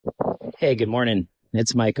Hey, good morning.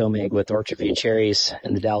 It's Mike Omeg with Orchard View Cherries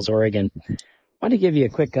in the Dalles, Oregon. I want to give you a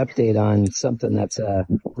quick update on something that's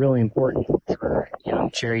really important for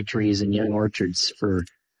young cherry trees and young orchards for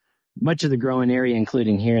much of the growing area,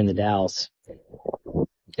 including here in the Dalles.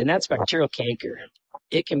 And that's bacterial canker.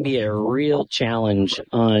 It can be a real challenge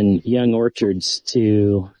on young orchards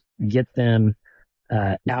to get them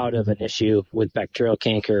out of an issue with bacterial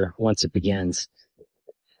canker once it begins.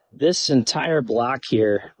 This entire block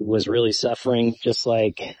here was really suffering, just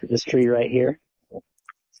like this tree right here. You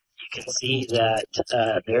can see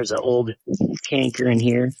that there's an old canker in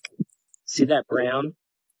here. See that brown?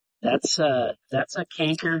 That's a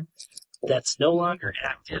canker that's no longer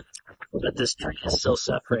active, but this tree is still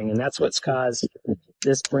suffering, and that's what's caused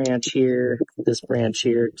this branch here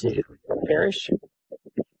to perish.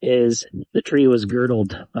 Is the tree was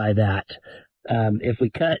girdled by that. If we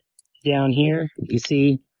cut down here, you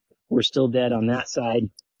see we're still dead on that side,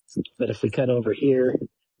 but if we cut over here,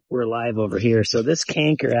 we're alive over here. So this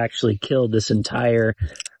canker actually killed this entire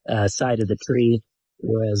side of the tree,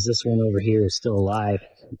 whereas this one over here is still alive.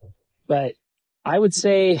 But I would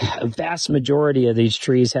say a vast majority of these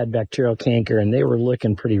trees had bacterial canker, and they were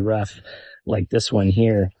looking pretty rough, like this one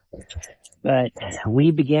here. But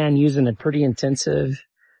we began using a pretty intensive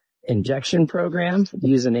injection program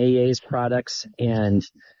using AA's products, and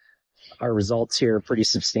our results here are pretty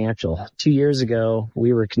substantial. 2 years ago,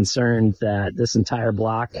 we were concerned that this entire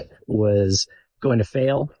block was going to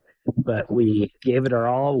fail, but we gave it our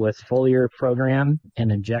all with foliar program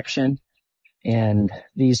and injection, and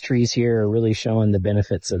these trees here are really showing the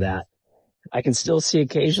benefits of that. I can still see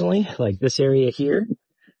occasionally, like this area here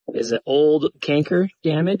is an old canker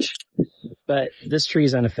damage, but this tree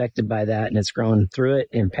is unaffected by that, and it's grown through it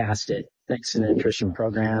and past it, thanks to the nutrition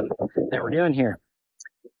program that we're doing here.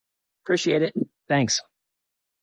 Appreciate it. Thanks.